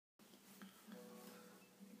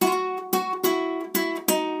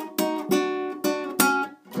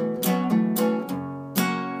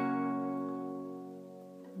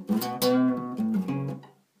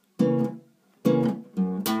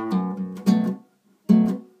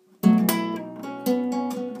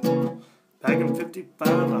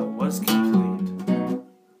55 I was complete.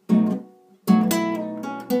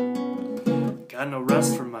 Got no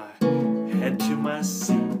rest from my head to my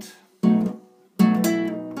seat. I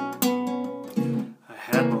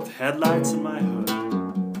had both headlights in my hood.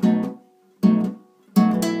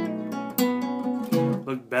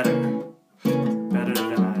 Looked better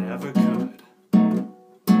than I ever could.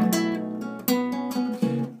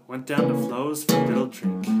 Went down to Flo's for a little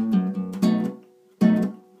drink.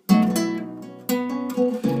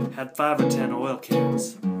 Had 5 or 10 oil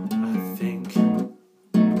cans, I think.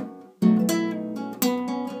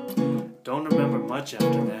 Don't remember much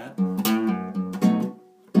after that.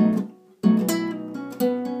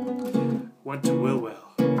 Went to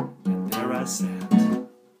Wilwell, and there I sat.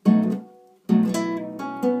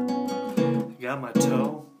 Got my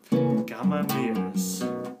toe, got my mirrors,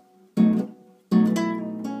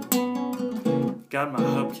 got my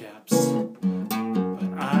hubcaps,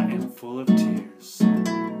 but I am full of tears.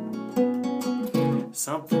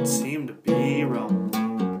 Something seemed to be wrong.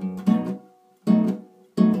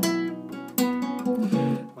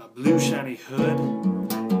 My blue shiny hood,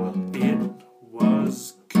 well, it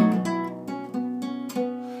was gone.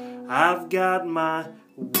 I've got my,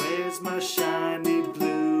 where's my shiny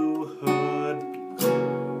blue hood clothes?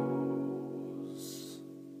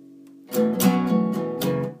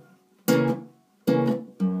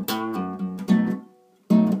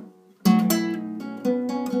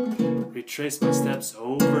 Retraced my steps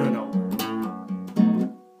over and over.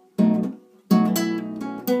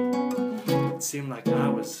 It seemed like I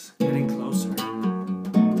was getting closer.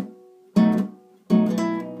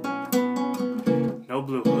 No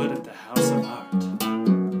blue hood at the House of Art.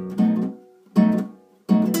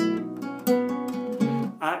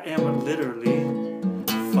 I am literally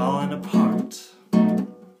falling apart.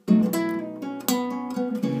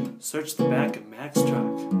 Searched the back of Mac's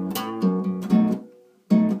truck.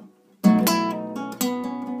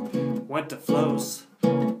 Went to Flo's,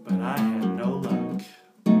 but I had no luck.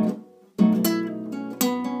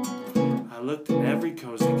 I looked in every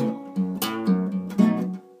cozy coat.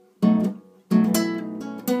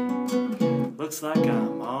 Looks like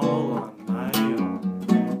I'm all on my own.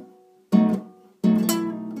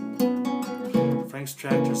 Frank's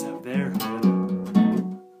Tractors have their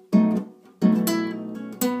hood.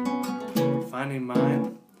 Finding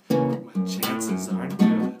mine, my chances aren't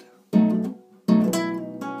good.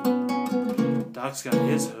 Doc's got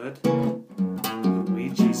his hood,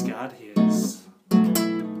 Luigi's got his.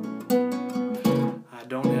 I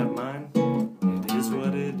don't have mine, it is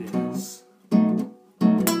what it is.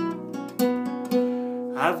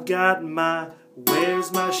 I've got my,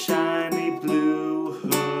 where's my shiny blue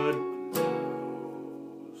hood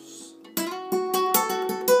nose?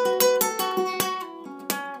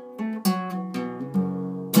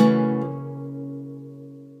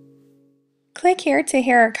 Click here to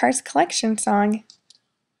hear our Cars collection song.